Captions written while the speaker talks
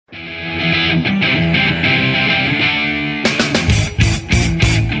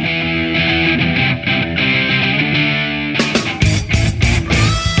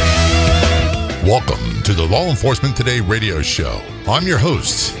Law Enforcement Today radio show. I'm your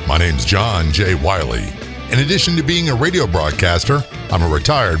host. My name's John J. Wiley. In addition to being a radio broadcaster, I'm a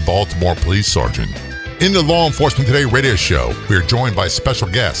retired Baltimore police sergeant. In the Law Enforcement Today radio show, we are joined by special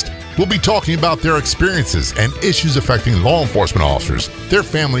guests. We'll be talking about their experiences and issues affecting law enforcement officers, their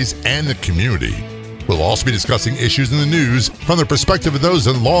families, and the community. We'll also be discussing issues in the news from the perspective of those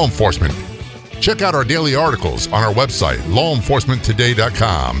in law enforcement. Check out our daily articles on our website,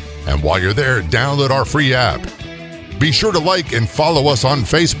 lawenforcementtoday.com. And while you're there, download our free app. Be sure to like and follow us on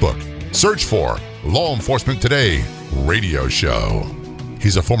Facebook. Search for Law Enforcement Today Radio Show.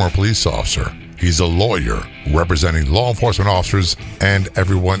 He's a former police officer. He's a lawyer representing law enforcement officers and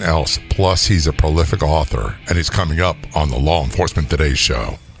everyone else. Plus, he's a prolific author, and he's coming up on the Law Enforcement Today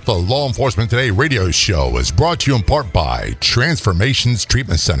show. The Law Enforcement Today radio show is brought to you in part by Transformations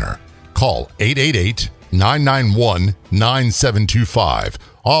Treatment Center. Call 888-991-9725.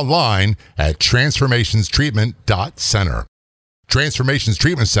 Online at transformationstreatment.center. Transformations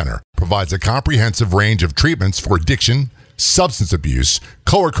Treatment Center provides a comprehensive range of treatments for addiction, substance abuse,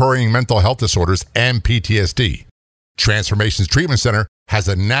 co-occurring mental health disorders, and PTSD. Transformations Treatment Center has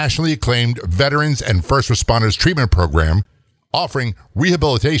a nationally acclaimed veterans and first responders treatment program offering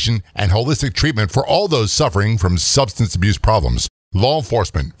rehabilitation and holistic treatment for all those suffering from substance abuse problems. Law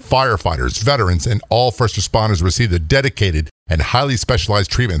enforcement, firefighters, veterans, and all first responders receive the dedicated and highly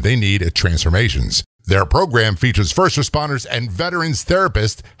specialized treatment they need at Transformations. Their program features first responders and veterans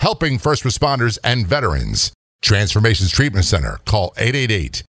therapists helping first responders and veterans. Transformations Treatment Center. Call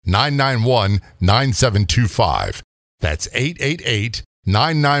 888-991-9725. That's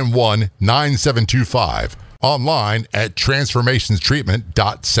 888-991-9725. Online at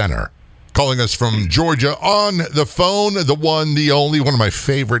transformationstreatment.center. Calling us from Georgia on the phone, the one, the only, one of my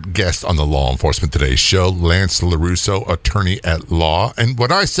favorite guests on the Law Enforcement Today show, Lance LaRusso, attorney at law. And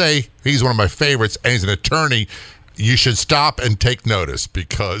when I say he's one of my favorites and he's an attorney, you should stop and take notice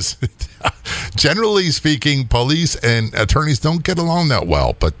because generally speaking, police and attorneys don't get along that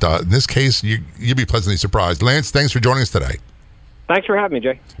well. But in this case, you'll be pleasantly surprised. Lance, thanks for joining us today. Thanks for having me,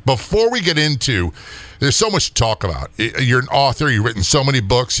 Jay. Before we get into, there's so much to talk about. You're an author. You've written so many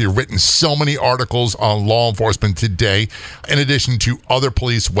books. You've written so many articles on law enforcement today. In addition to other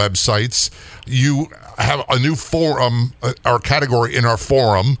police websites, you have a new forum, or category in our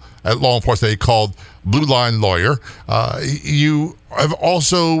forum at Law Enforcement called Blue Line Lawyer. You have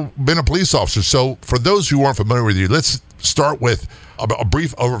also been a police officer. So for those who aren't familiar with you, let's start with a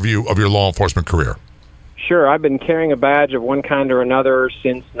brief overview of your law enforcement career. Sure. I've been carrying a badge of one kind or another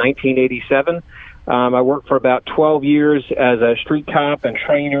since 1987. I worked for about 12 years as a street cop and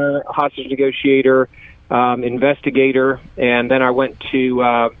trainer, hostage negotiator, investigator, and then I went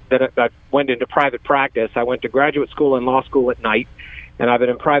into private practice. I went to graduate school and law school at night, and I've been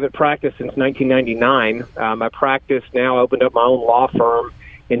in private practice since 1999. I practice now, opened up my own law firm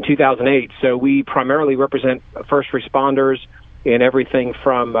in 2008. So we primarily represent first responders in everything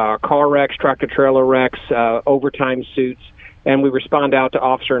from car wrecks, tractor-trailer wrecks, overtime suits, and we respond out to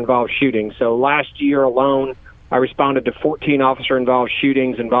officer-involved shootings. So last year alone, I responded to 14 officer-involved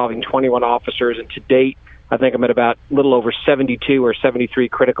shootings involving 21 officers, and to date, I think I'm at about a little over 72 or 73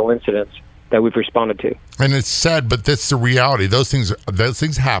 critical incidents that we've responded to. And it's sad, but that's the reality. Those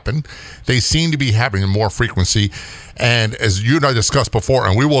things happen. They seem to be happening in more frequency. And as you and I discussed before,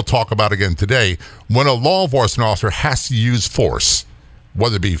 and we will talk about again today, when a law enforcement officer has to use force,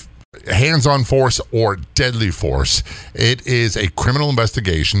 whether it be hands-on force or deadly force, it is a criminal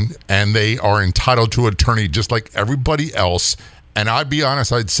investigation, and they are entitled to an attorney just like everybody else. And I'd be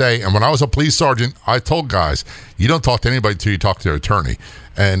honest, I'd say, and when I was a police sergeant, I told guys, you don't talk to anybody until you talk to their attorney.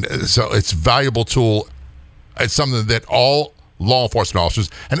 And so it's a valuable tool. It's something that all law enforcement officers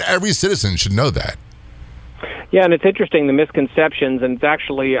and every citizen should know that. Yeah, and it's interesting, the misconceptions, and it's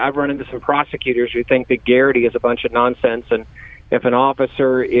actually, I've run into some prosecutors who think that Garrity is a bunch of nonsense, and if an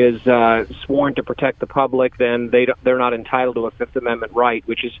officer is sworn to protect the public, then they're not entitled to a Fifth Amendment right,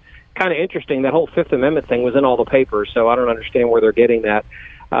 which is kind of interesting. That whole Fifth Amendment thing was in all the papers, so I don't understand where they're getting that.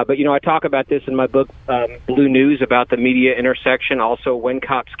 But, I talk about this in my book, Blue News, about the media intersection, also When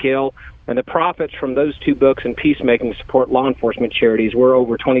Cops Kill. And the profits from those two books and Peacemaking support law enforcement charities. We're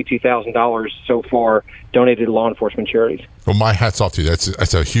over $22,000 so far donated to law enforcement charities. Well, my hat's off to you.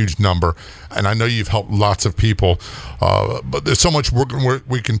 That's a huge number. And I know you've helped lots of people. But there's so much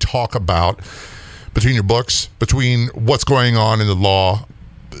we can talk about between your books, between what's going on in the law.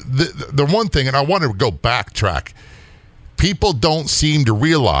 The one thing, and I want to go backtrack, people don't seem to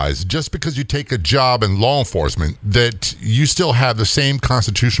realize just because you take a job in law enforcement that you still have the same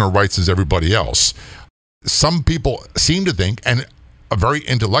constitutional rights as everybody else. Some people seem to think, and very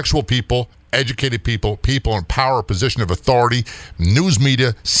intellectual people educated people in power, position of authority. News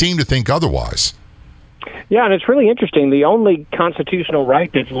media seem to think otherwise. Yeah, and it's really interesting. The only constitutional right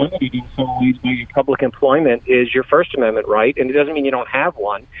that's limited in some ways by your public employment is your First Amendment right, and it doesn't mean you don't have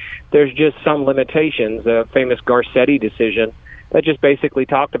one. There's just some limitations. The famous Garcetti decision that just basically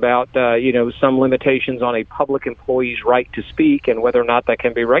talked about, some limitations on a public employee's right to speak and whether or not that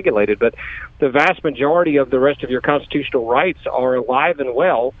can be regulated. But the vast majority of the rest of your constitutional rights are alive and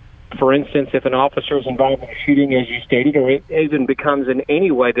well. For instance, if an officer is involved in a shooting, as you stated, or it even becomes in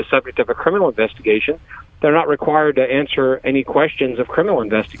any way the subject of a criminal investigation, they're not required to answer any questions of criminal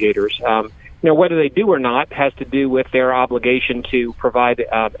investigators. Whether they do or not has to do with their obligation to provide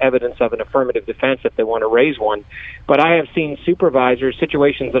evidence of an affirmative defense if they want to raise one. But I have seen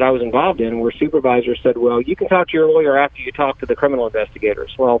situations that I was involved in, where supervisors said, well, you can talk to your lawyer after you talk to the criminal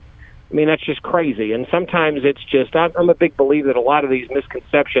investigators. Well, I mean, that's just crazy. And sometimes it's just, I'm a big believer that a lot of these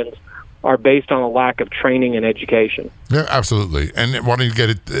misconceptions are based on a lack of training and education. Yeah, absolutely. And wanting to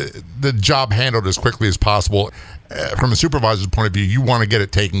get the job handled as quickly as possible. From a supervisor's point of view, you want to get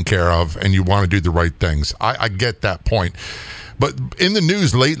it taken care of and you want to do the right things. I get that point. But in the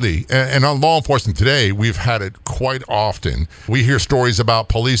news lately, and on Law Enforcement Today, we've had it quite often. We hear stories about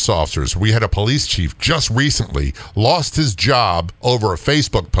police officers. We had a police chief just recently lost his job over a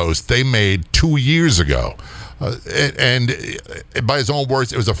Facebook post they made 2 years ago. And by his own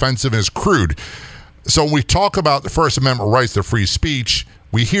words, it was offensive and it's crude. So when we talk about the First Amendment rights to free speech,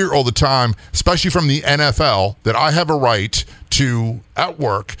 we hear all the time, especially from the NFL, that I have a right to, at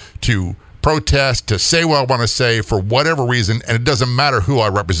work, to protest, to say what I want to say for whatever reason, and it doesn't matter who I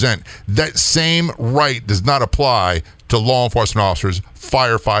represent. That same right does not apply to law enforcement officers,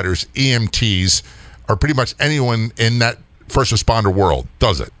 firefighters, EMTs, or pretty much anyone in that first responder world,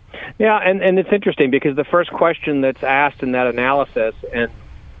 does it? Yeah, and it's interesting because the first question that's asked in that analysis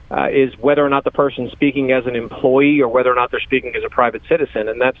is whether or not the person's speaking as an employee or whether or not they're speaking as a private citizen.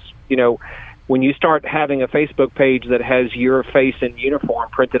 And that's, when you start having a Facebook page that has your face in uniform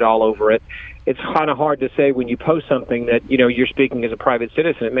printed all over it, it's kind of hard to say when you post something that, you're speaking as a private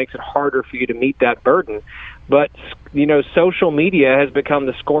citizen. It makes it harder for you to meet that burden. But, social media has become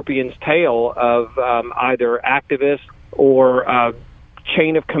the scorpion's tail of either activists or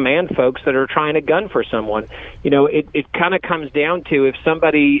chain of command folks that are trying to gun for someone. It kind of comes down to if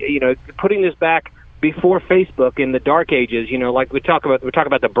somebody, putting this back before Facebook in the dark ages, like we talk about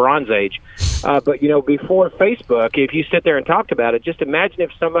the Bronze Age, but before Facebook, if you sit there and talked about it, just imagine if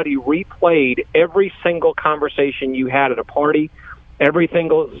somebody replayed every single conversation you had at a party, every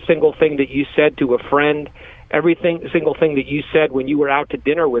single thing that you said to a friend, single thing that you said when you were out to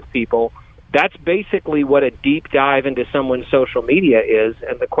dinner with people. That's basically what a deep dive into someone's social media is.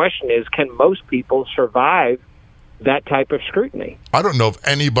 And the question is, can most people survive that type of scrutiny? I don't know of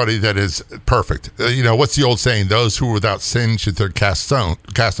anybody that is perfect. What's the old saying? Those who are without sin should cast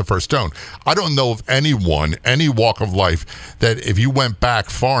the first stone. I don't know of anyone, any walk of life, that if you went back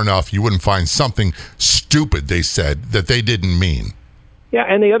far enough, you wouldn't find something stupid they said that they didn't mean. Yeah,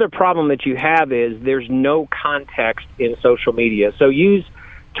 and the other problem that you have is there's no context in social media. So use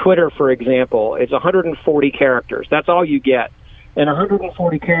Twitter, for example. It's 140 characters. That's all you get. In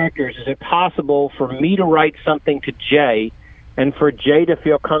 140 characters, is it possible for me to write something to Jay and for Jay to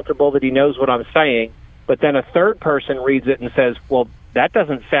feel comfortable that he knows what I'm saying, but then a third person reads it and says, well, that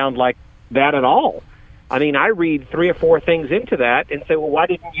doesn't sound like that at all? I mean, I read 3 or 4 things into that and say, well, why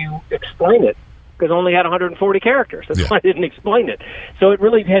didn't you explain it? Because it only had 140 characters. That's why I didn't explain it. So it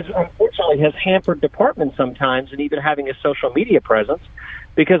really unfortunately has hampered departments sometimes, and even having a social media presence,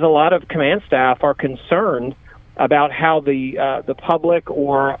 because a lot of command staff are concerned about how the public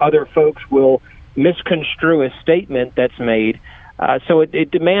or other folks will misconstrue a statement that's made. So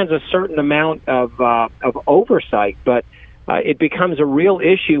it demands a certain amount of oversight, but it becomes a real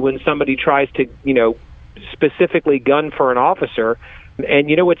issue when somebody tries to, specifically gun for an officer.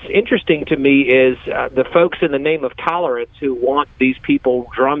 And, what's interesting to me is the folks in the name of tolerance who want these people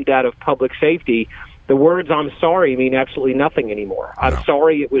drummed out of public safety. The words "I'm sorry" mean absolutely nothing anymore. No. I'm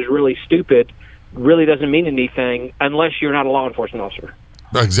sorry, it was really stupid. Really doesn't mean anything unless you're not a law enforcement officer.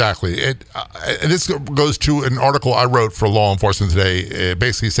 Exactly. And this goes to an article I wrote for Law Enforcement Today,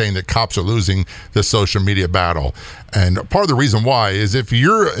 basically saying that cops are losing the social media battle. And part of the reason why is if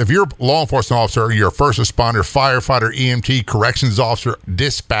you're a law enforcement officer, you're a first responder, firefighter, EMT, corrections officer,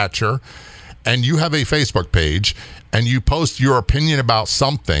 dispatcher, and you have a Facebook page and you post your opinion about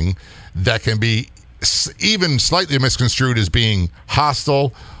something that can be even slightly misconstrued as being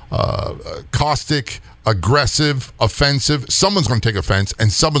hostile, caustic, aggressive, offensive, someone's going to take offense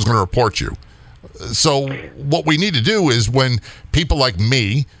and someone's going to report you. So what we need to do is when people like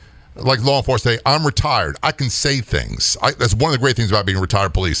me like law enforcement say, I'm retired. I can say things. That's one of the great things about being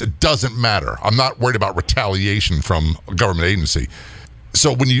retired police. It doesn't matter. I'm not worried about retaliation from a government agency.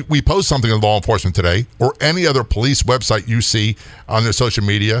 So when we post something in Law Enforcement Today or any other police website you see on their social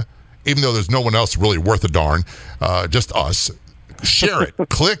media, even though there's no one else really worth a darn, just us, share it.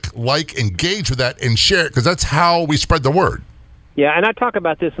 Click, like, engage with that, and share it, because that's how we spread the word. Yeah, and I talk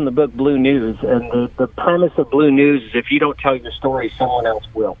about this in the book Blue News, and the premise of Blue News is if you don't tell your story, someone else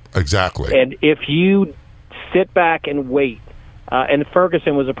will. Exactly. And if you sit back and wait, and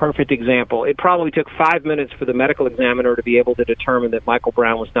Ferguson was a perfect example, it probably took 5 minutes for the medical examiner to be able to determine that Michael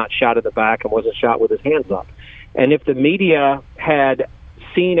Brown was not shot in the back and wasn't shot with his hands up. And if the media had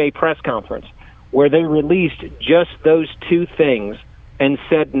seen a press conference where they released just those two things and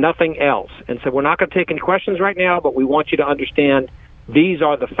said nothing else, and said, we're not going to take any questions right now, but we want you to understand these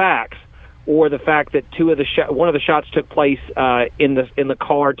are the facts, or the fact that one of the shots took place in the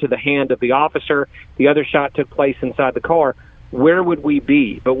car to the hand of the officer, the other shot took place inside the car, where would we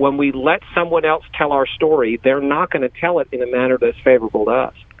be? But when we let someone else tell our story, they're not going to tell it in a manner that's favorable to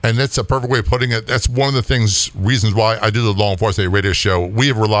us. And that's a perfect way of putting it. That's one of the reasons why I do the Law Enforcement Radio Show. We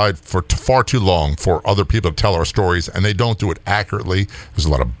have relied for far too long for other people to tell our stories, and they don't do it accurately. There's a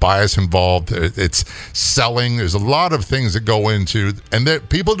lot of bias involved. It's selling. There's a lot of things that go into, and that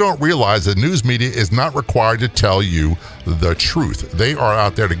people don't realize that news media is not required to tell you the truth. They are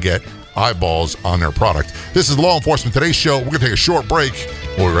out there to get eyeballs on their product. This is Law Enforcement Today's show. We're going to take a short break.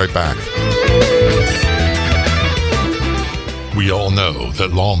 We'll be right back. We all know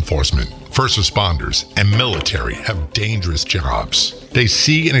that law enforcement, first responders, and military have dangerous jobs. They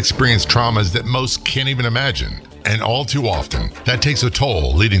see and experience traumas that most can't even imagine. And all too often, that takes a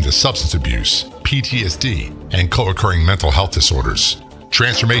toll, leading to substance abuse, PTSD, and co-occurring mental health disorders.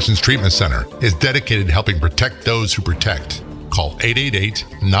 Transformations Treatment Center is dedicated to helping protect those who protect. Call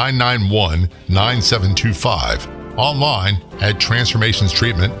 888-991-9725. Online at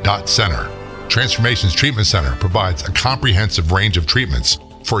transformationstreatment.center. Transformations Treatment Center provides a comprehensive range of treatments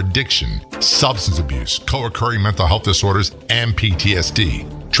for addiction, substance abuse, co-occurring mental health disorders, and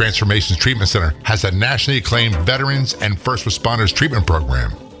PTSD. Transformations Treatment Center has a nationally acclaimed veterans and first responders treatment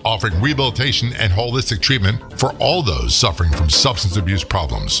program, offering rehabilitation and holistic treatment for all those suffering from substance abuse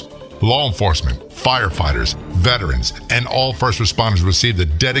problems. Law enforcement, firefighters, veterans, and all first responders receive the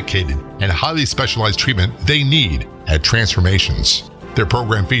dedicated and highly specialized treatment they need at Transformations. Their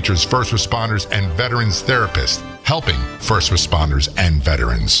program features first responders and veterans therapists helping first responders and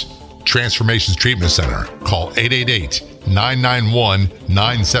veterans. Transformations Treatment Center. Call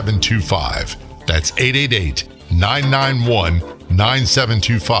 888-991-9725. That's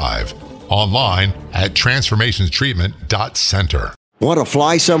 888-991-9725. Online at transformationstreatment.center. Want to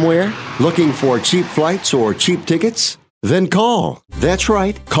fly somewhere? Looking for cheap flights or cheap tickets? Then call. That's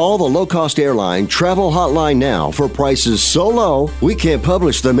right. Call the low-cost airline travel hotline now for prices so low we can't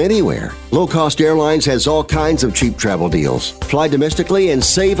publish them anywhere. Low Cost Airlines has all kinds of cheap travel deals. Fly domestically and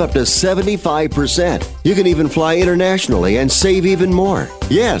save up to 75%. You can even fly internationally and save even more.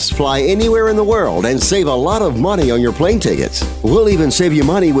 Yes, fly anywhere in the world and save a lot of money on your plane tickets. We'll even save you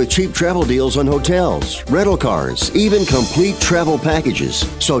money with cheap travel deals on hotels, rental cars, even complete travel packages.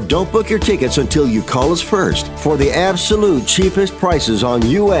 So don't book your tickets until you call us first for the absolute cheapest prices on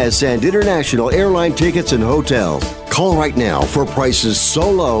U.S. and international airline tickets and hotels. Call right now for prices so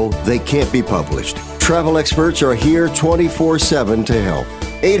low they can't be published. Travel experts are here 24/7 to help.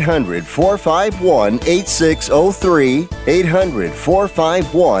 800-451-8603.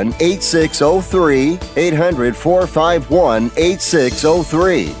 800-451-8603.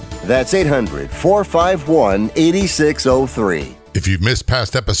 800-451-8603. That's 800-451-8603. If you've missed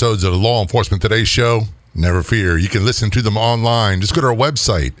past episodes of the Law Enforcement Today show, never fear. You can listen to them online. Just go to our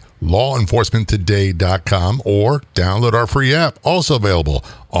website, lawenforcementtoday.com, or download our free app, also available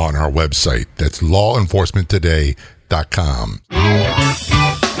on our website. That's lawenforcementtoday.com.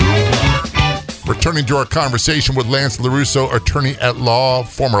 Returning to our conversation with Lance LaRusso, attorney at law,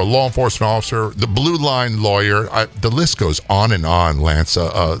 former law enforcement officer, the Blue Line lawyer. The list goes on and on, Lance,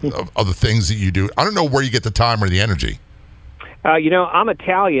 of the things that you do. I don't know where you get the time or the energy. I'm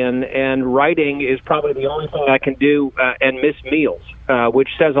Italian, and writing is probably the only thing I can do and miss meals, which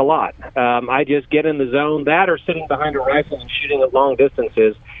says a lot. I just get in the zone. That or sitting behind a rifle and shooting at long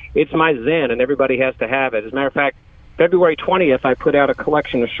distances. It's my zen, and everybody has to have it. As a matter of fact, February 20th, I put out a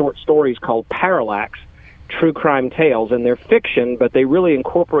collection of short stories called Parallax, True Crime Tales, and they're fiction, but they really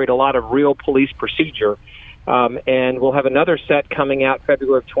incorporate a lot of real police procedure. And we'll have another set coming out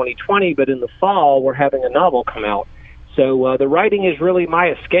February of 2020, but in the fall, we're having a novel come out. So the writing is really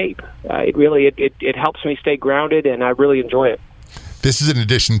my escape. It helps me stay grounded, and I really enjoy it. This is in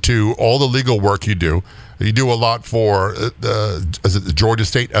addition to all the legal work you do. You do a lot for, is it the Georgia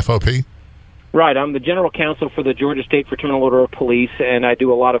State FOP? Right. I'm the general counsel for the Georgia State Fraternal Order of Police, and I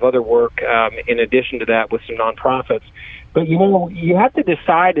do a lot of other work in addition to that with some nonprofits. But, you have to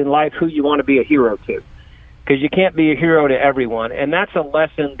decide in life who you want to be a hero to, because you can't be a hero to everyone. And that's a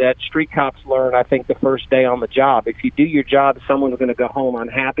lesson that street cops learn, I think, the first day on the job. If you do your job, someone's going to go home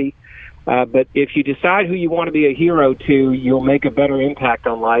unhappy. But if you decide who you want to be a hero to, you'll make a better impact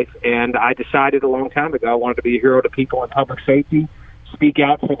on life. And I decided a long time ago I wanted to be a hero to people in public safety, speak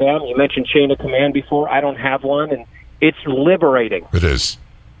out for them. You mentioned chain of command before. I don't have one, and it's liberating. It is.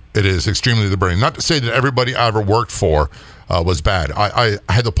 It is extremely liberating. Not to say that everybody I ever worked for was bad. I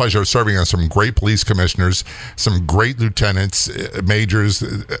had the pleasure of serving on some great police commissioners, some great lieutenants, majors,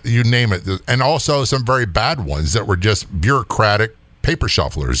 you name it, and also some very bad ones that were just bureaucratic paper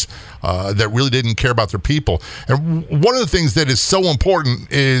shufflers that really didn't care about their people. And one of the things that is so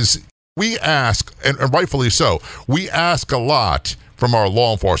important is we ask, and rightfully so, we ask a lot from our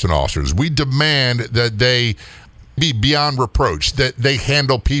law enforcement officers. We demand that they be beyond reproach, that they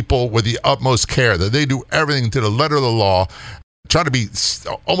handle people with the utmost care, that they do everything to the letter of the law, try to be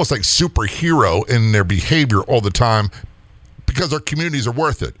almost like superhero in their behavior all the time because our communities are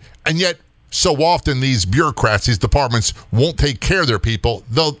worth it. And yet, so often these bureaucrats, these departments won't take care of their people.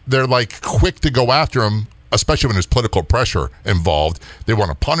 They're like quick to go after them, especially when there's political pressure involved. They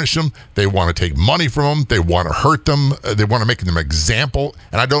want to punish them. They want to take money from them. They want to hurt them. They want to make them an example.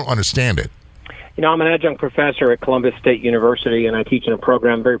 And I don't understand it. I'm an adjunct professor at Columbus State University, and I teach in a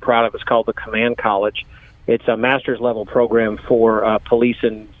program I'm very proud of. It's called the Command College. It's a master's level program for police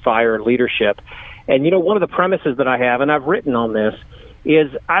and fire leadership. And, one of the premises that I have, and I've written on this, is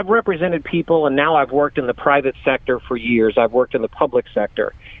I've represented people, and now I've worked in the private sector for years. I've worked in the public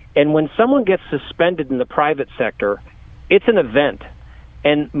sector. And when someone gets suspended in the private sector, it's an event.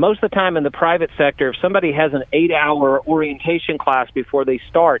 And most of the time in the private sector, if somebody has an 8-hour orientation class before they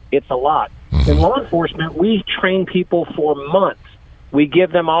start, it's a lot. In law enforcement, we train people for months. We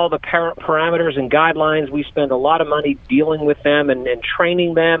give them all the parameters and guidelines. We spend a lot of money dealing with them and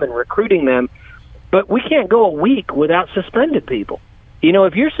training them and recruiting them. But we can't go a week without suspended people.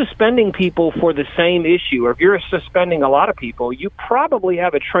 If you're suspending people for the same issue, or if you're suspending a lot of people, you probably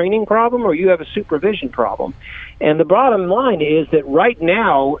have a training problem or you have a supervision problem. And the bottom line is that right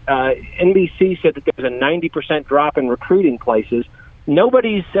now, NBC said that there's a 90% drop in recruiting places.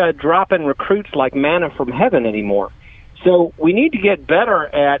 Nobody's dropping recruits like manna from heaven anymore. So we need to get better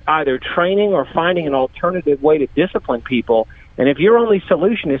at either training or finding an alternative way to discipline people. And if your only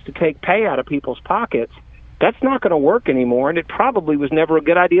solution is to take pay out of people's pockets, that's not going to work anymore, and it probably was never a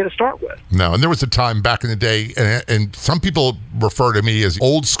good idea to start with. No, and there was a time back in the day, and some people refer to me as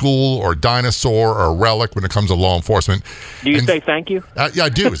old school or dinosaur or relic when it comes to law enforcement. Do you say thank you? Yeah, I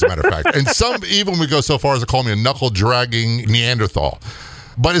do, as a matter of fact. And some even would go so far as to call me a knuckle-dragging Neanderthal.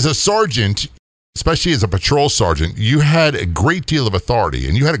 But as a sergeant, especially as a patrol sergeant, you had a great deal of authority,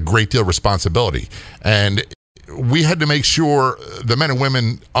 and you had a great deal of responsibility. And we had to make sure the men and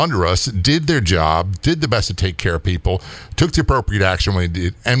women under us did their job, did the best to take care of people, took the appropriate action when they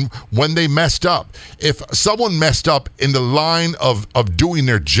did, and when they messed up. If someone messed up in the line of doing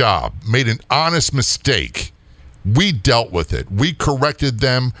their job, made an honest mistake, we dealt with it. We corrected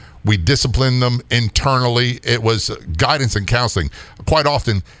them. We disciplined them internally. It was guidance and counseling. Quite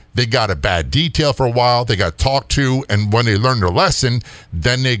often, they got a bad detail for a while. They got talked to, and when they learned their lesson,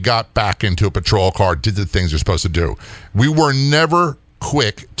 then they got back into a patrol car, did the things they're supposed to do. We were never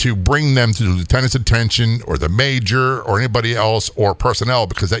quick to bring them to the lieutenant's attention or the major or anybody else or personnel,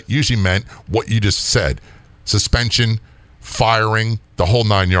 because that usually meant what you just said: suspension, firing, the whole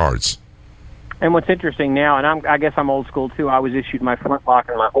 9 yards. And what's interesting now, and I guess I'm old school too, I was issued my flintlock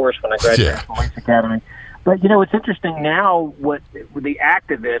and my horse when I graduated from Police Academy. But, it's interesting now with the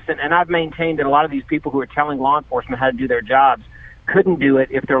activists, and I've maintained that a lot of these people who are telling law enforcement how to do their jobs couldn't do it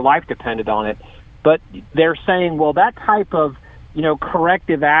if their life depended on it. But they're saying, well, that type of,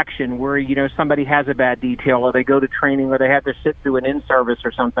 corrective action where, somebody has a bad detail or they go to training or they have to sit through an in-service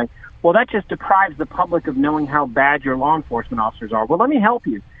or something, well, that just deprives the public of knowing how bad your law enforcement officers are. Well, let me help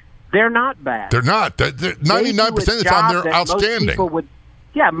you. They're not bad. They're not. 99% of the time, they're outstanding.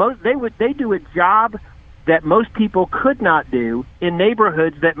 They do a job that most people could not do in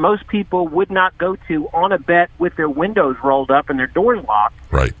neighborhoods that most people would not go to on a bet with their windows rolled up and their doors locked.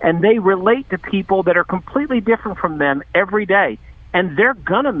 Right. And they relate to people that are completely different from them every day. And they're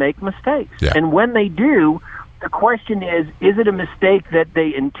going to make mistakes. Yeah. And when they do, the question is it a mistake that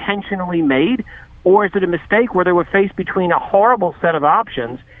they intentionally made, or is it a mistake where they were faced between a horrible set of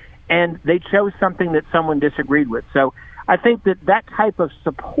options and they chose something that someone disagreed with? So I think that type of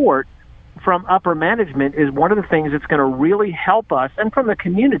support from upper management is one of the things that's going to really help us, and from the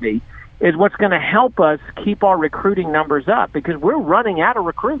community is what's going to help us keep our recruiting numbers up, because we're running out of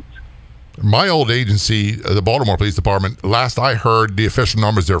recruits. My old agency, the Baltimore Police Department, last I heard the official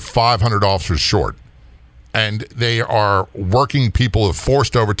numbers, they're 500 officers short. And they are working people with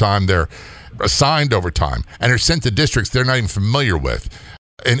forced overtime. They're assigned overtime. And they're sent to districts they're not even familiar with,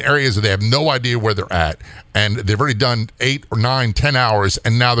 in areas that they have no idea where they're at. And they've already done 8 or 9, 10 hours,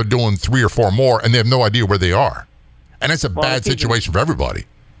 and now they're doing 3 or 4 more, and they have no idea where they are. And it's a bad situation for everybody.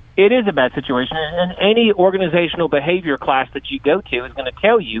 It is a bad situation. And any organizational behavior class that you go to is going to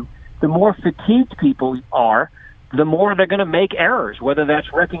tell you the more fatigued people are, the more they're going to make errors, whether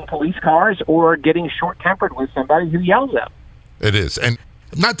that's wrecking police cars or getting short-tempered with somebody who yells at them. It is. And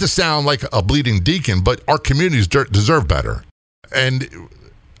not to sound like a bleeding deacon, but our communities deserve better. And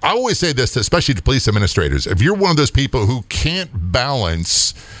I always say this, especially to police administrators, if you're one of those people who can't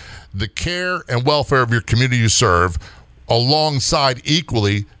balance the care and welfare of your community you serve alongside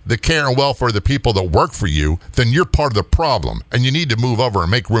equally the care and welfare of the people that work for you, then you're part of the problem, and you need to move over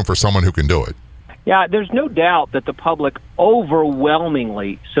and make room for someone who can do it. Yeah, there's no doubt that the public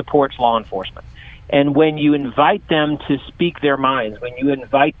overwhelmingly supports law enforcement. And when you invite them to speak their minds, when you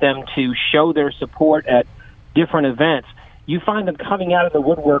invite them to show their support at different events, you find them coming out of the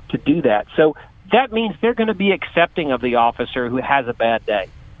woodwork to do that. So that means they're going to be accepting of the officer who has a bad day.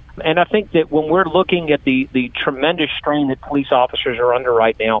 And I think that when we're looking at the tremendous strain that police officers are under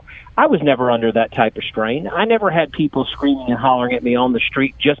right now, I was never under that type of strain. I never had people screaming and hollering at me on the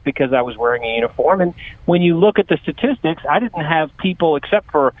street just because I was wearing a uniform. And when you look at the statistics, I didn't have people, except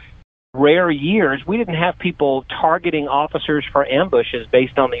for rare years, we didn't have people targeting officers for ambushes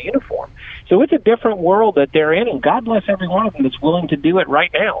based on the uniform. So it's a different world that they're in, and God bless every one of them that's willing to do it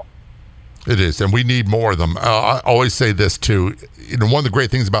right now. It is, and we need more of them. I always say this, too. One of the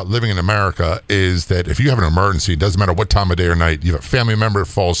great things about living in America is that if you have an emergency, it doesn't matter what time of day or night, you have a family member that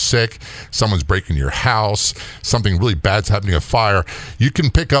falls sick, someone's breaking your house, something really bad's happening, a fire, you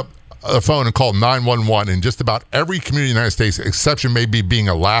can pick up a phone and call 911 in just about every community in the United States, exception may be being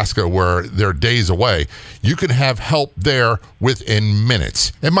Alaska, where they're days away. You can have help there within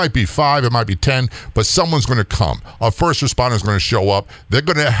minutes. It might be 5, it might be 10, but someone's going to come. A first responder is going to show up. They're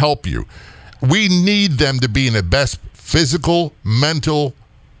going to help you. We need them to be in the best physical, mental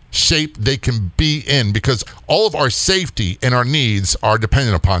shape they can be in, because all of our safety and our needs are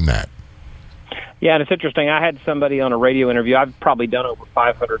dependent upon that. Yeah, and it's interesting. I had somebody on a radio interview. I've probably done over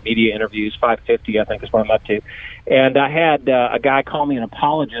 500 media interviews, 550 I think is what I'm up to. And I had a guy call me an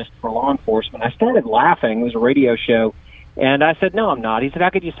apologist for law enforcement. I started laughing. It was a radio show. And I said, no, I'm not. He said, how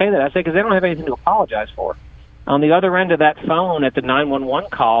could you say that? I said, because they don't have anything to apologize for. On the other end of that phone at the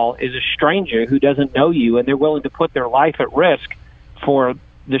 911 call is a stranger who doesn't know you, and they're willing to put their life at risk for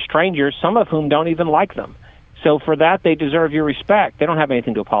the strangers, some of whom don't even like them. So for that, they deserve your respect. They don't have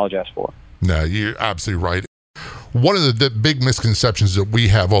anything to apologize for. No, you're absolutely right. One of the big misconceptions that we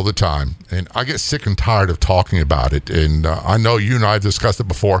have all the time, and I get sick and tired of talking about it, and I know you and I have discussed it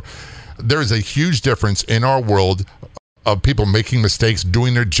before, there is a huge difference in our world of people making mistakes,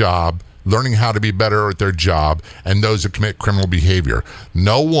 doing their job, learning how to be better at their job, and those who commit criminal behavior.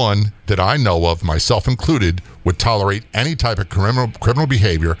 No one that I know of, myself included, would tolerate any type of criminal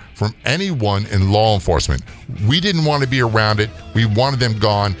behavior from anyone in law enforcement. We didn't want to be around it. We wanted them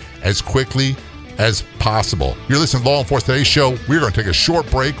gone as quickly as possible. You're listening to Law Enforcement Today's show. We're going to take a short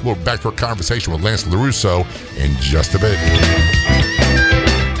break. We'll be back to our conversation with Lance LaRusso in just a bit.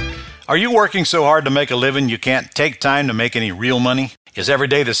 Are you working so hard to make a living you can't take time to make any real money? Is every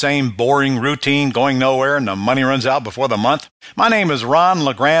day the same boring routine going nowhere and the money runs out before the month? My name is Ron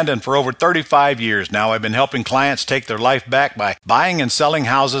LeGrand, and for over 35 years now I've been helping clients take their life back by buying and selling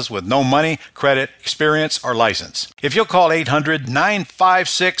houses with no money, credit, experience, or license. If you'll call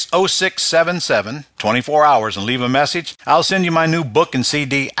 800-956-0677, 24 hours, and leave a message, I'll send you my new book and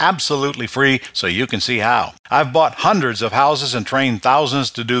CD absolutely free so you can see how. I've bought hundreds of houses and trained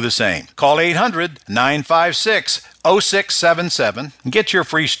thousands to do the same. Call 800-956-0677 and get your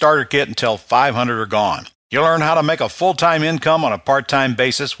free starter kit until 500 are gone. You'll learn how to make a full-time income on a part-time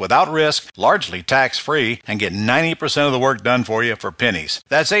basis without risk, largely tax-free, and get 90% of the work done for you for pennies.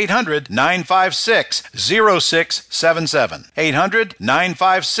 That's 800-956-0677.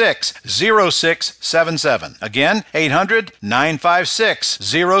 800-956-0677. Again,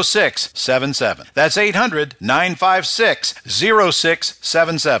 800-956-0677. That's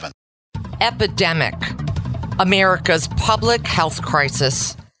 800-956-0677. Epidemic. America's public health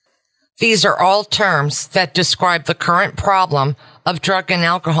crisis. These are all terms that describe the current problem of drug and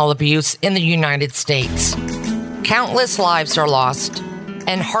alcohol abuse in the United States. Countless lives are lost,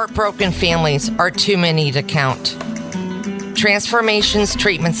 and heartbroken families are too many to count. Transformations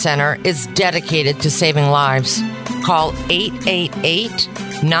Treatment Center is dedicated to saving lives. Call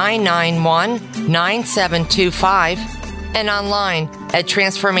 888-991-9725 and online at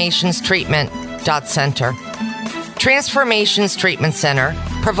transformationstreatment.center. Transformations Treatment Center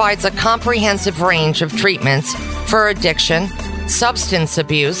provides a comprehensive range of treatments for addiction, substance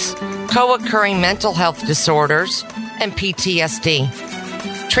abuse, co-occurring mental health disorders, and PTSD.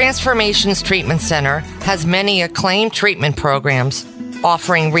 Transformations Treatment Center has many acclaimed treatment programs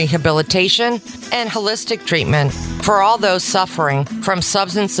offering rehabilitation and holistic treatment for all those suffering from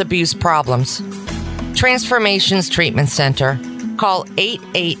substance abuse problems. Transformations Treatment Center. Call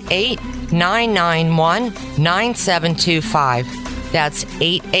 888-991-9725. That's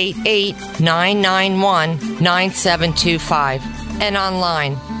 888-991-9725. And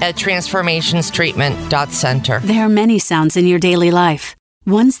online at transformationstreatment.center. There are many sounds in your daily life.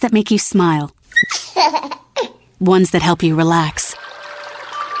 Ones that make you smile. Ones that help you relax.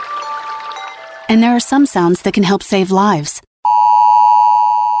 And there are some sounds that can help save lives.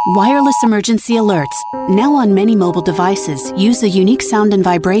 Wireless emergency alerts, now on many mobile devices, use a unique sound and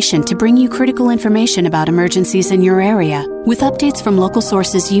vibration to bring you critical information about emergencies in your area. With updates from local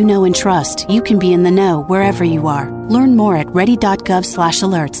sources you know and trust, you can be in the know wherever you are. Learn more at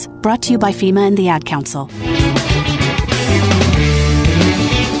ready.gov/alerts. Brought to you by FEMA and the Ad Council.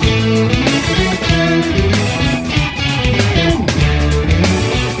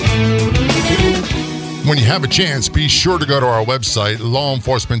 When you have a chance, be sure to go to our website,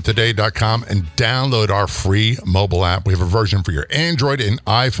 lawenforcementtoday.com, and download our free mobile app. We have a version for your Android and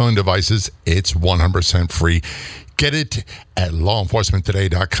iPhone devices. It's 100% free. Get it at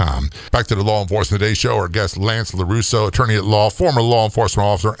lawenforcementtoday.com. Back to the Law Enforcement Today show. Our guest, Lance LaRusso, attorney at law, former law enforcement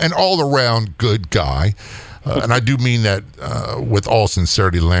officer, and all-around good guy. And I do mean that with all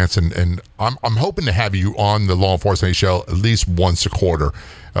sincerity, Lance. And I'm hoping to have you on the Law Enforcement show at least once a quarter.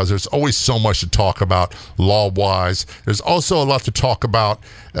 There's always so much to talk about law-wise. There's also a lot to talk about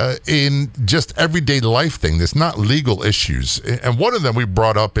in just everyday life thing. There's not legal issues. And one of them we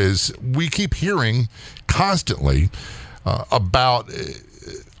brought up is we keep hearing constantly about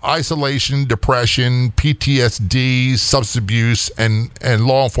isolation, depression, PTSD, substance abuse, and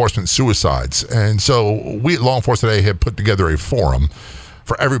law enforcement suicides. And so we at Law Enforcement Today have put together a forum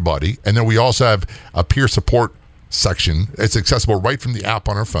for everybody. And then we also have a peer support section. It's accessible right from the app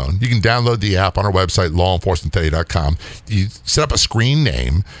on our phone. You can download the app on our website, lawenforcementtoday.com. You set up a screen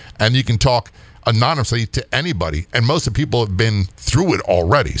name, and you can talk anonymously to anybody. And most of the people have been through it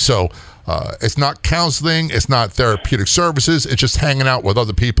already. So it's not counseling. It's not therapeutic services. It's just hanging out with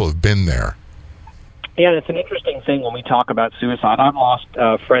other people who've been there. Yeah, it's an interesting thing when we talk about suicide. I've lost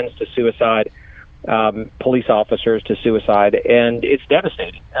friends to suicide, police officers to suicide, and it's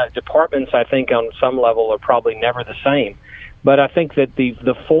devastating. Departments, I think, on some level are probably never the same. But I think that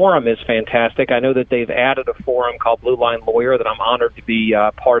the forum is fantastic. I know that they've added a forum called Blue Line Lawyer that I'm honored to be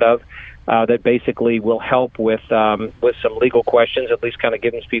part of, that basically will help with some legal questions, at least kind of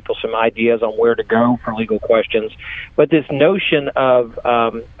giving people some ideas on where to go for legal questions. But this notion of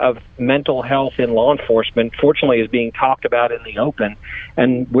mental health in law enforcement, fortunately, is being talked about in the open,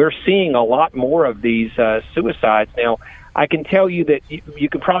 and we're seeing a lot more of these suicides now. I can tell you that you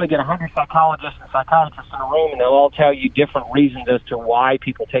could probably get 100 psychologists and psychiatrists in a room, and they'll all tell you different reasons as to why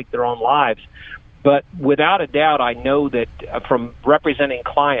people take their own lives. But without a doubt, I know that from representing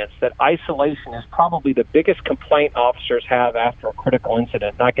clients that isolation is probably the biggest complaint officers have after a critical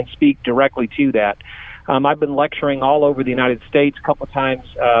incident, and I can speak directly to that. I've been lecturing all over the United States a couple of times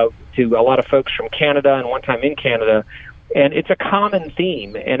to a lot of folks from Canada and one time in Canada, and it's a common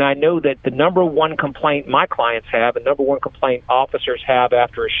theme. And I know that the number one complaint my clients have and number one complaint officers have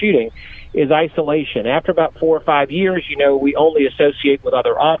after a shooting is isolation. After about 4 or 5 years, we only associate with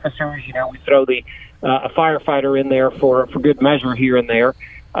other officers. We throw a firefighter in there for good measure here and there.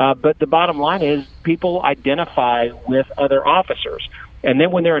 But the bottom line is people identify with other officers. And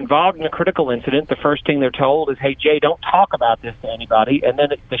then when they're involved in a critical incident, the first thing they're told is, hey, Jay, don't talk about this to anybody. And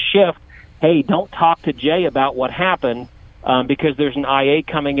then at the shift, hey, don't talk to Jay about what happened because there's an IA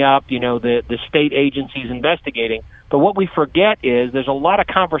coming up, the state agency's investigating. But what we forget is there's a lot of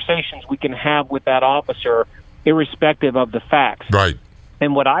conversations we can have with that officer irrespective of the facts. Right.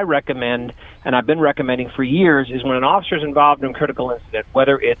 And what I recommend, and I've been recommending for years, is when an officer's involved in a critical incident,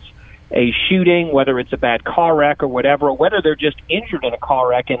 whether it's a shooting, whether it's a bad car wreck or whatever, or whether they're just injured in a car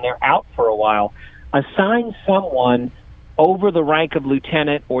wreck and they're out for a while, assign someone over the rank of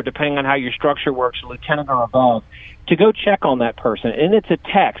lieutenant, or depending on how your structure works, lieutenant or above, to go check on that person. And it's a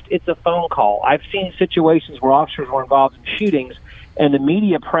text, it's a phone call. I've seen situations where officers were involved in shootings and the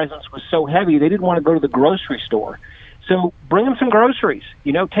media presence was so heavy they didn't want to go to the grocery store. So bring them some groceries,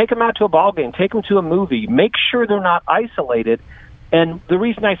 take them out to a ball game, take them to a movie, make sure they're not isolated. And the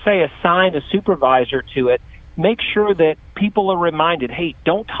reason I say assign a supervisor to it, make sure that people are reminded, hey,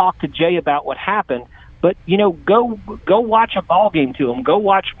 don't talk to Jay about what happened, but, go watch a ball game to them, go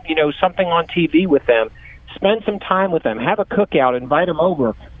watch, something on TV with them, spend some time with them, have a cookout, invite them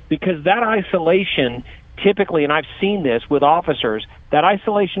over, because that isolation typically, and I've seen this with officers, that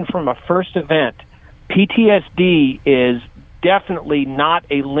isolation from a first event, PTSD is definitely not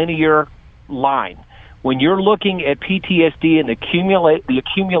a linear line. When you're looking at PTSD and the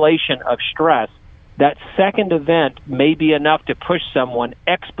accumulation of stress, that second event may be enough to push someone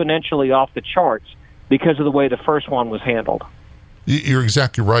exponentially off the charts because of the way the first one was handled. You're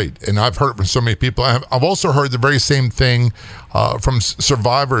exactly right. And I've heard it from so many people. I've also heard the very same thing from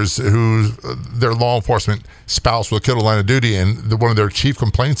survivors who their law enforcement spouse was killed in line of duty. And one of their chief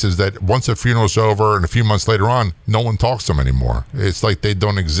complaints is that once the funeral's over and a few months later on, no one talks to them anymore. It's like they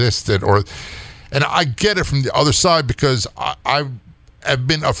don't exist. And I get it from the other side because I've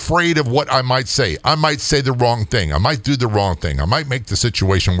been afraid of what I might say. I might say the wrong thing. I might do the wrong thing. I might make the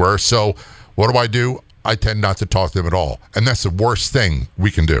situation worse. So what do? I tend not to talk to them at all. And that's the worst thing we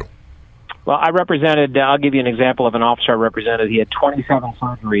can do. Well, I'll give you an example of an officer I represented. He had 27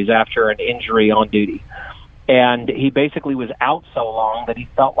 surgeries after an injury on duty. And he basically was out so long that he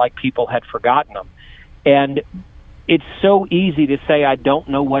felt like people had forgotten him. And it's so easy to say, I don't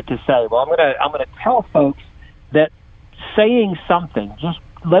know what to say. Well, I'm gonna tell folks that saying something, just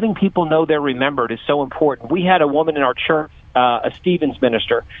letting people know they're remembered, is so important. We had a woman in our church, a Stevens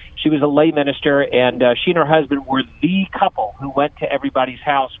minister. She was a lay minister, and she and her husband were the couple who went to everybody's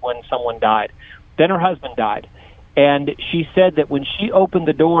house when someone died. Then her husband died. And she said that when she opened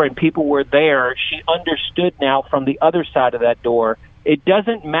the door and people were there, she understood now from the other side of that door, it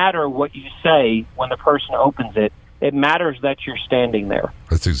doesn't matter what you say when the person opens it. It matters that you're standing there.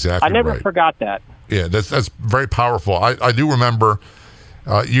 That's exactly right. I never forgot that. Yeah, that's very powerful. I do remember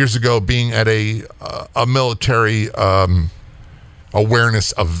years ago being at a military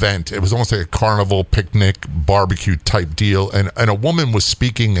awareness event. It was almost like a carnival, picnic, barbecue type deal. And a woman was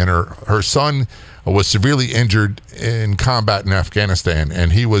speaking, and her son was severely injured in combat in Afghanistan.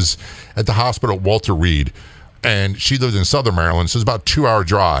 And he was at the hospital at Walter Reed. And she lived in Southern Maryland, so it was about a 2-hour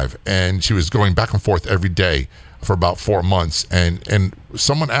drive. And she was going back and forth every day for about 4 months. And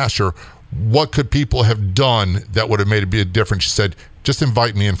someone asked her, what could people have done that would have made a big difference? She said, just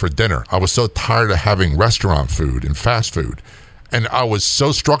invite me in for dinner. I was so tired of having restaurant food and fast food. And I was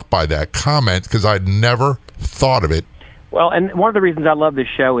so struck by that comment because I'd never thought of it. Well, and one of the reasons I love this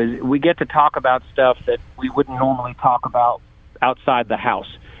show is we get to talk about stuff that we wouldn't normally talk about outside the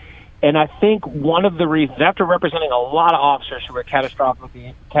house. And I think one of the reasons, after representing a lot of officers who were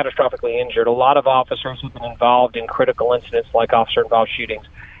catastrophically injured, a lot of officers who've been involved in critical incidents like officer-involved shootings,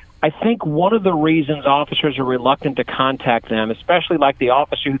 I think one of the reasons officers are reluctant to contact them, especially like the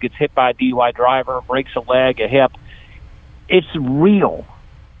officer who gets hit by a DUI driver, breaks a leg, a hip, it's real.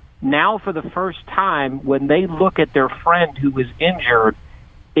 Now, for the first time, when they look at their friend who was injured,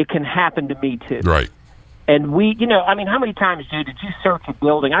 it can happen to me too. Right. And how many times, dude, did you search a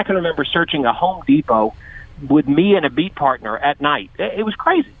building? I can remember searching a Home Depot with me and a beat partner at night. It was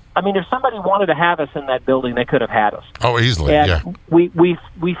crazy. I mean, if somebody wanted to have us in that building, they could have had us. Oh, easily, and yeah.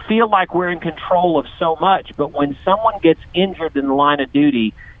 We feel like we're in control of so much, but when someone gets injured in the line of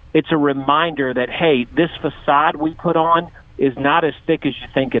duty, it's a reminder that, hey, this facade we put on is not as thick as you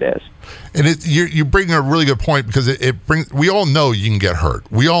think it is. And you bring a really good point because it brings. We all know you can get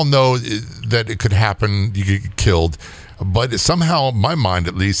hurt. We all know that it could happen. You could get killed, but somehow, in my mind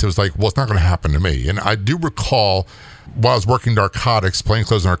at least, it was like, well, it's not going to happen to me. And I do recall while I was working narcotics,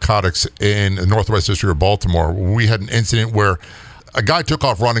 plainclothes narcotics in the Northwest District of Baltimore, we had an incident where a guy took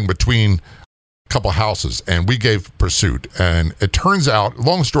off running between a couple houses, and we gave pursuit. And it turns out,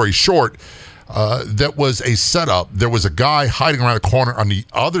 long story short, that was a setup. There was a guy hiding around a corner on the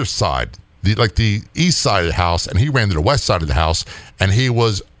other side, the east side of the house, and he ran to the west side of the house, and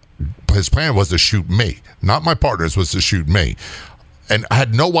his plan was to shoot me. Not my partners, was to shoot me. And I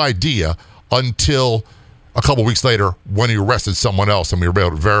had no idea until a couple weeks later when he arrested someone else and we were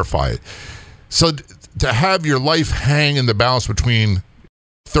able to verify it. So to have your life hang in the balance between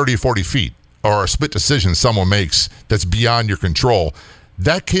 30 or 40 feet or a split decision someone makes that's beyond your control,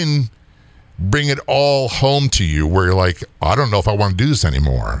 that can bring it all home to you where you're like, I don't know if I want to do this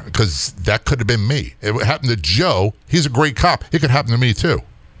anymore? Because that could have been me. It happened to Joe. He's a great cop. It could happen to me too.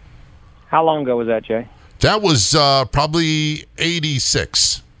 How long ago was that, Jay? That was probably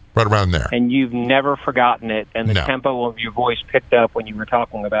 86, right around there. And you've never forgotten it, and the tempo of your voice picked up when you were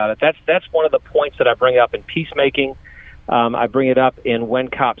talking about it. That's one of the points that I bring up in peacemaking. I bring it up in When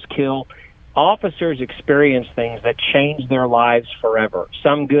Cops Kill. Officers experience things that change their lives forever.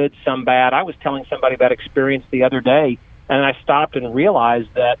 Some good, some bad. I was telling somebody about experience the other day, and I stopped and realized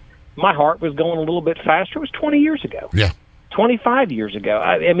that my heart was going a little bit faster. It was 20 years ago. Yeah. 25 years ago.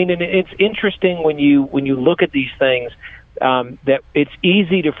 I mean, and it's interesting when you look at these things that it's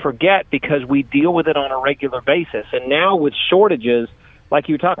easy to forget because we deal with it on a regular basis. And now with shortages, like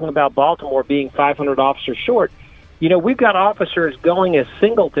you were talking about Baltimore being 500 officers short, we've got officers going as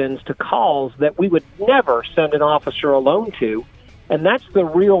singletons to calls that we would never send an officer alone to. And that's the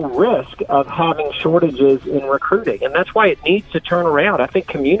real risk of having shortages in recruiting. And that's why it needs to turn around. I think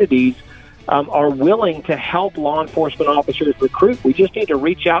communities are willing to help law enforcement officers recruit. We just need to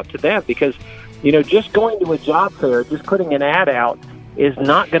reach out to them because, just going to a job fair, just putting an ad out is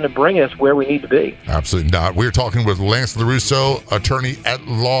not going to bring us where we need to be. Absolutely not. We're talking with Lance LaRusso, attorney at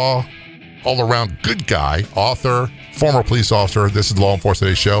law, all-around good guy, author, former police officer. This is Law Enforcement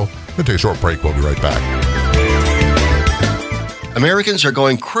Today Show. We're going to take a short break. We'll be right back. Americans are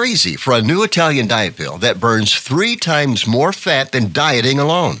going crazy for a new Italian diet pill that burns 3 times more fat than dieting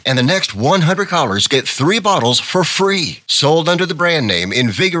alone. And the next 100 callers get 3 bottles for free. Sold under the brand name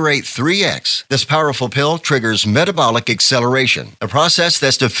Invigorate 3X, this powerful pill triggers metabolic acceleration, a process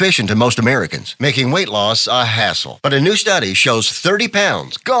that's deficient in most Americans, making weight loss a hassle. But a new study shows 30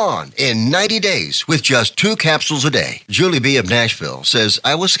 pounds gone in 90 days with just 2 capsules a day. Julie B. of Nashville says,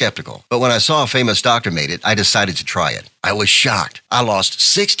 I was skeptical, but when I saw a famous doctor made it, I decided to try it. I was shocked. I lost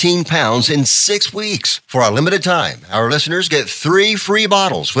 16 pounds in 6 weeks. For a limited time, our listeners get 3 free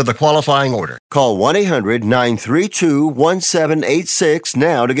bottles with a qualifying order. Call 1-800-932-1786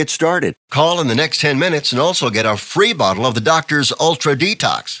 now to get started. Call in the next 10 minutes and also get a free bottle of the doctor's Ultra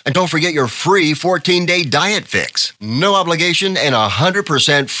Detox. And don't forget your free 14-day diet fix. No obligation and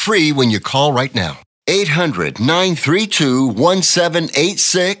 100% free when you call right now.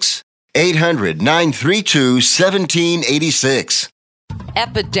 800-932-1786. 800-932-1786.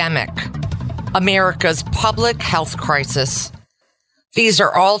 Epidemic. America's public health crisis. These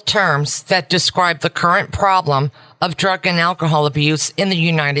are all terms that describe the current problem of drug and alcohol abuse in the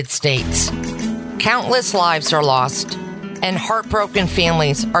United States. Countless lives are lost, and heartbroken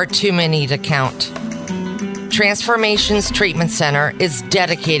families are too many to count. Transformations Treatment Center is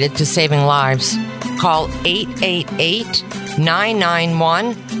dedicated to saving lives. Call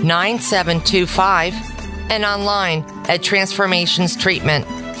 888-991-9725 and online at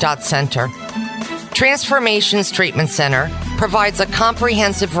transformationstreatment.center. Transformations Treatment Center provides a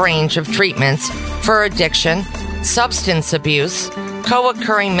comprehensive range of treatments for addiction, substance abuse,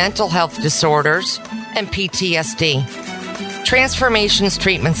 co-occurring mental health disorders, and PTSD. Transformations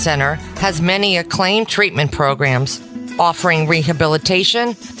Treatment Center has many acclaimed treatment programs offering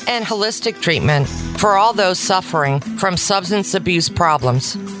rehabilitation and holistic treatment for all those suffering from substance abuse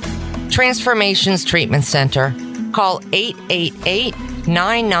problems. Transformations Treatment Center. Call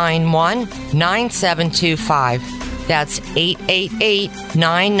 888-991-9725. That's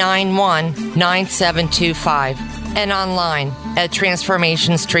 888-991-9725. And online at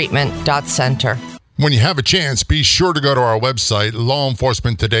transformationstreatment.center. When you have a chance, be sure to go to our website,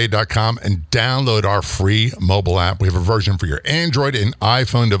 lawenforcementtoday.com, and download our free mobile app. We have a version for your Android and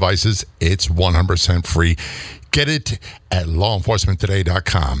iPhone devices. It's 100% free. Get it at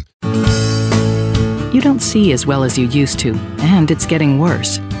lawenforcementtoday.com. You don't see as well as you used to, and it's getting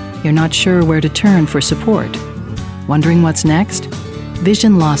worse. You're not sure where to turn for support. Wondering what's next?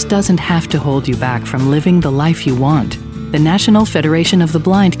 Vision loss doesn't have to hold you back from living the life you want. The National Federation of the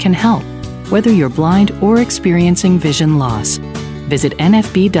Blind can help, whether you're blind or experiencing vision loss. Visit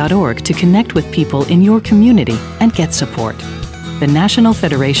nfb.org to connect with people in your community and get support. The National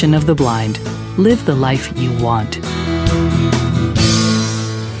Federation of the Blind. Live the life you want.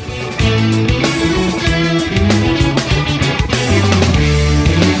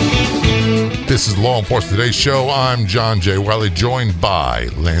 This is Law Enforcement Today's Show. I'm John J. Wiley, joined by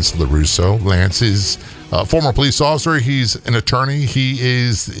Lance LaRusso. Lance is a former police officer. He's an attorney. He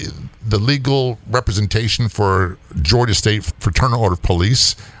is the legal representation for Georgia State Fraternal Order of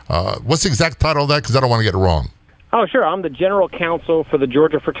Police. What's the exact title of that? Because I don't want to get it wrong. Oh, sure. I'm the general counsel for the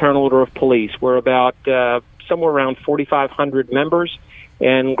Georgia Fraternal Order of Police. We're about somewhere around 4,500 members,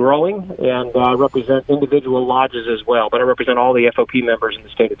 and growing, and I represent individual lodges as well, but I represent all the FOP members in the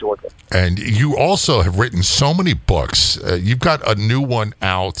state of Georgia. And you also have written so many books. You've got a new one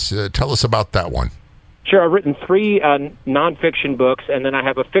out. Tell us about that one. Sure. I've written 3 nonfiction books, and then I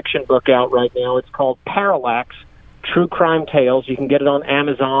have a fiction book out right now. It's called Parallax, True Crime Tales. You can get it on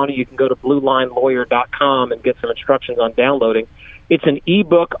Amazon, or you can go to BlueLineLawyer.com and get some instructions on downloading. It's an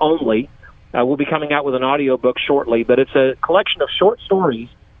ebook only. We'll be coming out with an audiobook shortly, but it's a collection of short stories.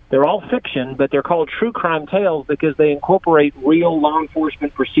 They're all fiction, but they're called True Crime Tales because they incorporate real law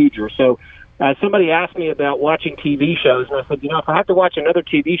enforcement procedures. So somebody asked me about watching TV shows, and I said, if I have to watch another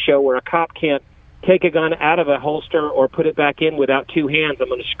TV show where a cop can't take a gun out of a holster or put it back in without 2 hands, I'm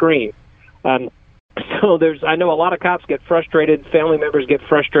going to scream. So I know a lot of cops get frustrated, family members get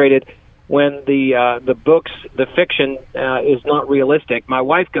frustrated when the books, the fiction, is not realistic. My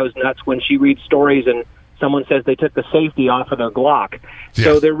wife goes nuts when she reads stories and someone says they took the safety off of their Glock. Yes.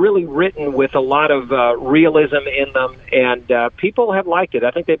 So they're really written with a lot of realism in them, and people have liked it. I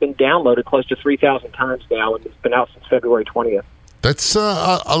think they've been downloaded close to 3,000 times now, and it's been out since February 20th. That's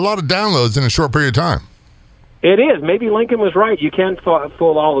a lot of downloads in a short period of time. It is. Maybe Lincoln was right. You can't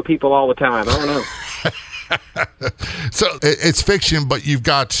fool all the people all the time. I don't know. So it's fiction, but you've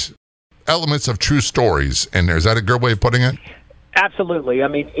got elements of true stories in there. Is that a good way of putting it? Absolutely. I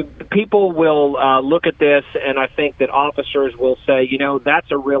mean, people will look at this, and I think that officers will say,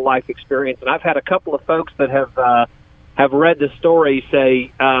 that's a real-life experience. And I've had a couple of folks that have read the story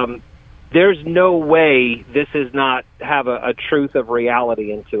say, there's no way this does not have a truth of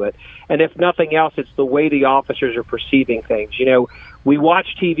reality into it. And if nothing else, it's the way the officers are perceiving things. We watch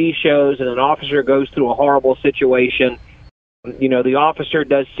TV shows, and an officer goes through a horrible situation. The officer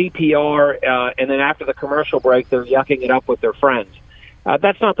does CPR, and then after the commercial break, they're yucking it up with their friends.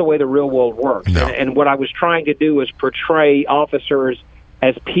 That's not the way the real world works. No. And what I was trying to do is portray officers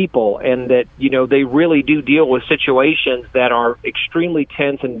as people, and that, they really do deal with situations that are extremely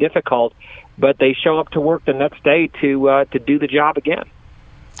tense and difficult, but they show up to work the next day to do the job again.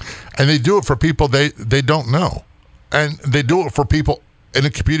 And they do it for people they don't know. And they do it for people in a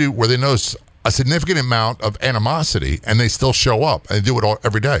community where they know a significant amount of animosity, and they still show up and do it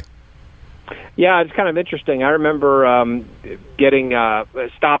every day. Yeah, it's kind of interesting. I remember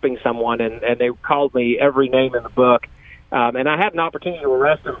stopping someone, and they called me every name in the book. And I had an opportunity to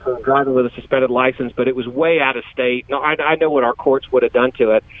arrest him for driving with a suspended license, but it was way out of state. No, I know what our courts would have done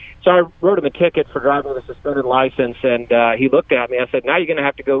to it. So I wrote him a ticket for driving with a suspended license, and he looked at me. I said, now you're going to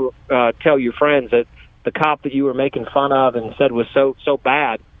have to go tell your friends that the cop that you were making fun of and said was so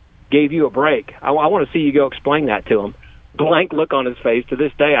bad gave you a break. I want to see you go explain that to him. Blank look on his face. To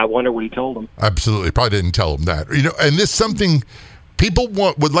this day, I wonder what he told him. Absolutely. Probably didn't tell him that. And this is something people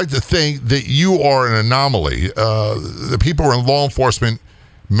would like to think that you are an anomaly. The people who are in law enforcement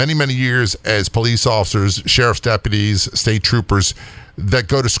many, many years as police officers, sheriff's deputies, state troopers that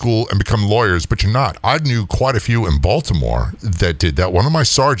go to school and become lawyers, but you're not. I knew quite a few in Baltimore that did that. One of my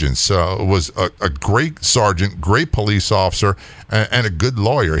sergeants was a great sergeant, great police officer, and a good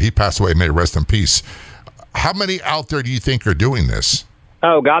lawyer. He passed away, may rest in peace. How many out there do you think are doing this?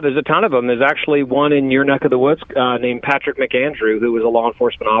 Oh, God, there's a ton of them. There's actually one in your neck of the woods named Patrick McAndrew, who was a law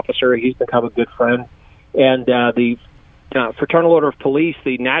enforcement officer. He's become a good friend. And the Fraternal Order of Police,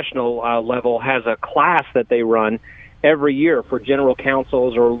 the national level, has a class that they run every year for general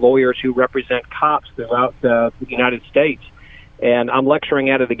counsels or lawyers who represent cops throughout the United States. And I'm lecturing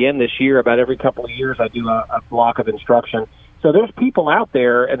at it again this year. About every couple of years, I do a block of instruction. So there's people out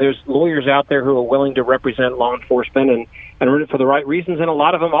there, and there's lawyers out there who are willing to represent law enforcement and for the right reasons, and a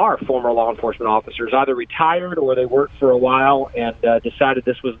lot of them are former law enforcement officers, either retired or they worked for a while and decided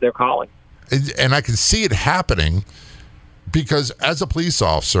this was their calling. And I can see it happening because as a police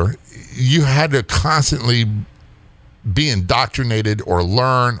officer, you had to constantly be indoctrinated or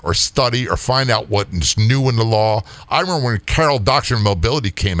learn or study or find out what's new in the law. I remember when Carroll Doctrine of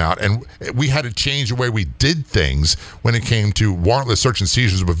Mobility came out, and we had to change the way we did things when it came to warrantless search and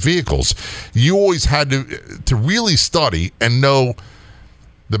seizures with vehicles. You always had to really study and know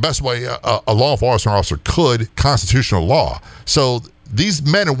the best way a law enforcement officer could constitutional law. So these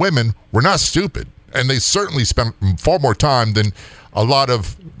men and women were not stupid, and they certainly spent far more time than a lot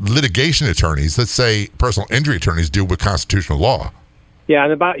of litigation attorneys, let's say personal injury attorneys, do with constitutional law. Yeah,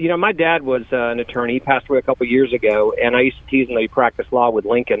 and my dad was an attorney. He passed away a couple of years ago, and I used to tease him that he practiced law with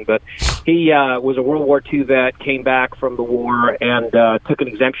Lincoln, but he was a World War II vet, came back from the war, and took an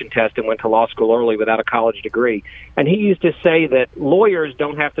exemption test and went to law school early without a college degree. And he used to say that lawyers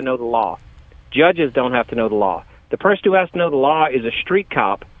don't have to know the law. Judges don't have to know the law. The person who has to know the law is a street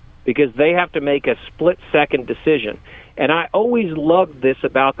cop, because they have to make a split-second decision. And I always loved this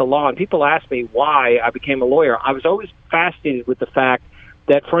about the law. And people ask me why I became a lawyer. I was always fascinated with the fact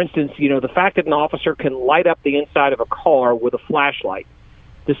that, for instance, the fact that an officer can light up the inside of a car with a flashlight.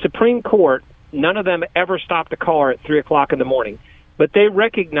 The Supreme Court, none of them ever stopped a car at 3 o'clock in the morning. But they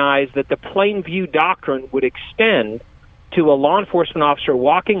recognized that the plain view doctrine would extend to a law enforcement officer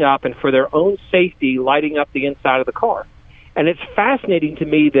walking up and for their own safety lighting up the inside of the car. And it's fascinating to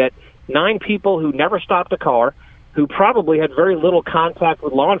me that 9 people who never stopped a car, who probably had very little contact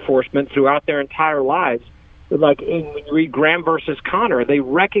with law enforcement throughout their entire lives, like when you read Graham versus Connor, they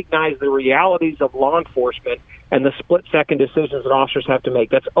recognize the realities of law enforcement and the split-second decisions that officers have to make.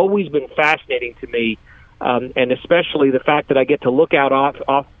 That's always been fascinating to me, and especially the fact that I get to look out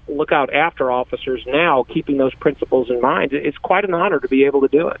after officers now, keeping those principles in mind. It's quite an honor to be able to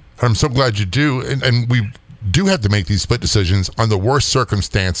do it. I'm so glad you do, and we do have to make these split decisions on the worst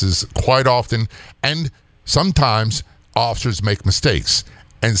circumstances quite often, and sometimes officers make mistakes,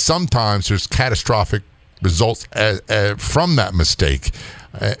 and sometimes there's catastrophic results from that mistake.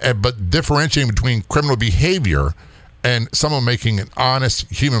 But differentiating between criminal behavior and someone making an honest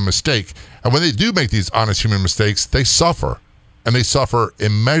human mistake, and when they do make these honest human mistakes, they suffer, and they suffer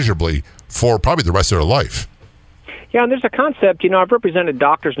immeasurably for probably the rest of their life. Yeah, and there's a concept, I've represented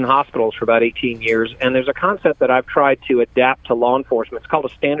doctors in hospitals for about 18 years, and there's a concept that I've tried to adapt to law enforcement. It's called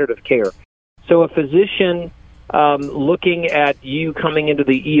a standard of care. So a physician looking at you coming into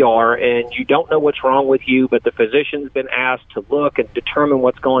the ER, and you don't know what's wrong with you, but the physician's been asked to look and determine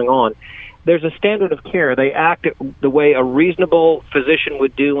what's going on. There's a standard of care. They act the way a reasonable physician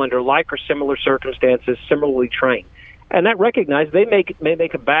would do under like or similar circumstances, similarly trained. And that recognized they may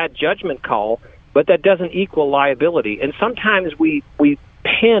make a bad judgment call, but that doesn't equal liability. And sometimes we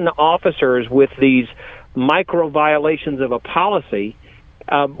pin officers with these micro violations of a policy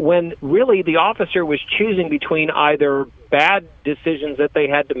when really the officer was choosing between either bad decisions that they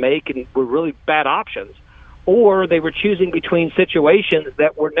had to make and were really bad options, or they were choosing between situations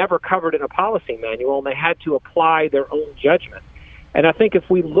that were never covered in a policy manual, and they had to apply their own judgment. And I think if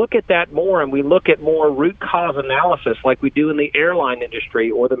we look at that more, and we look at more root cause analysis like we do in the airline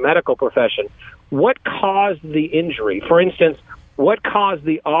industry or the medical profession, what caused the injury? For instance, what caused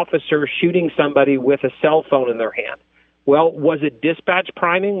the officer shooting somebody with a cell phone in their hand? Well, was it dispatch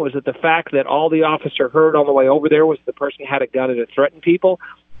priming? Was it the fact that all the officer heard on the way over there was the person had a gun and it threatened people?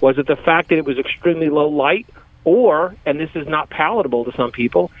 Was it the fact that it was extremely low light? Or, and this is not palatable to some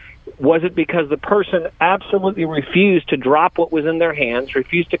people, was it because the person absolutely refused to drop what was in their hands,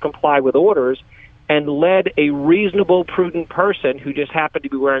 refused to comply with orders, and led a reasonable, prudent person who just happened to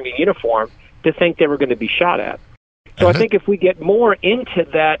be wearing a uniform to think they were going to be shot at? So I think if we get more into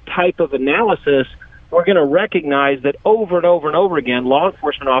that type of analysis, we're going to recognize that over and over and over again, law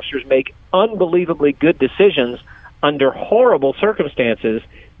enforcement officers make unbelievably good decisions under horrible circumstances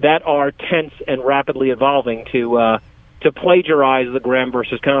that are tense and rapidly evolving to plagiarize the Graham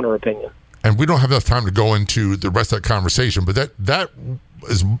versus Connor opinion. And we don't have enough time to go into the rest of that conversation, but that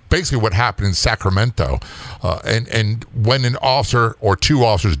is basically what happened in Sacramento. And when an officer or two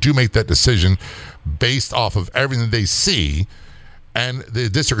officers do make that decision based off of everything they see, and the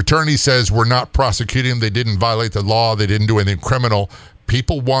district attorney says we're not prosecuting them, they didn't violate the law, they didn't do anything criminal,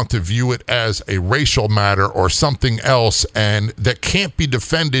 people want to view it as a racial matter or something else, and that can't be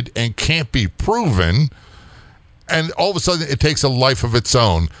defended and can't be proven, and all of a sudden it takes a life of its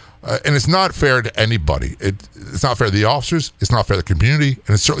own. And it's not fair to anybody. It's not fair to the officers, it's not fair to the community,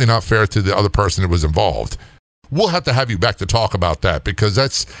 and it's certainly not fair to the other person that was involved. We'll have to have you back to talk about that, because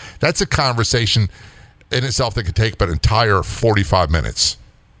that's a conversation in itself that could take about an entire 45 minutes.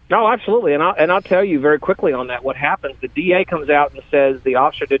 No, absolutely. And I'll tell you very quickly on that what happens. The DA comes out and says the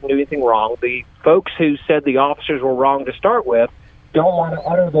officer didn't do anything wrong. The folks who said the officers were wrong to start with don't want to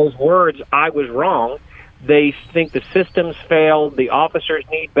utter those words, I was wrong. They think the systems failed, the officers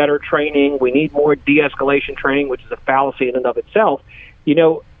need better training, we need more de-escalation training, which is a fallacy in and of itself.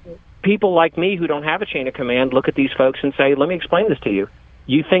 People like me who don't have a chain of command look at these folks and say, let me explain this to you.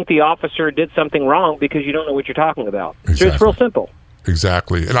 You think the officer did something wrong because you don't know what you're talking about. Exactly. So it's real simple.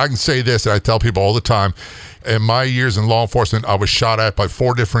 Exactly. And I can say this, and I tell people all the time, in my years in law enforcement, I was shot at by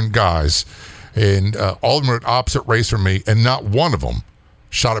 4 different guys, and all of them were an opposite race from me, and not one of them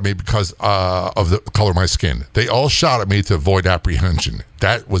shot at me because of the color of my skin. They all shot at me to avoid apprehension.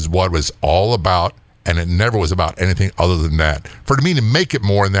 That was what it was all about, and it never was about anything other than that. For me to make it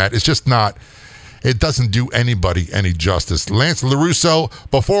more than that, it's just not, it doesn't do anybody any justice. Lance LaRusso,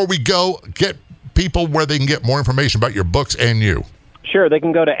 before we go, get people where they can get more information about your books and you. Sure, they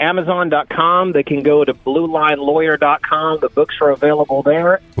can go to Amazon.com. They can go to BlueLineLawyer.com. The books are available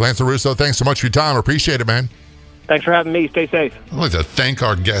there. Lance LaRusso, thanks so much for your time. I appreciate it, man. Thanks for having me. Stay safe. I'd like to thank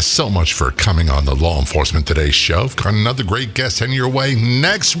our guests so much for coming on the Law Enforcement Today show. We've got another great guest heading your way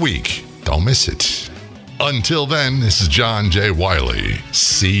next week. Don't miss it. Until then, this is John J. Wiley.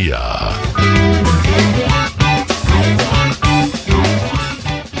 See ya.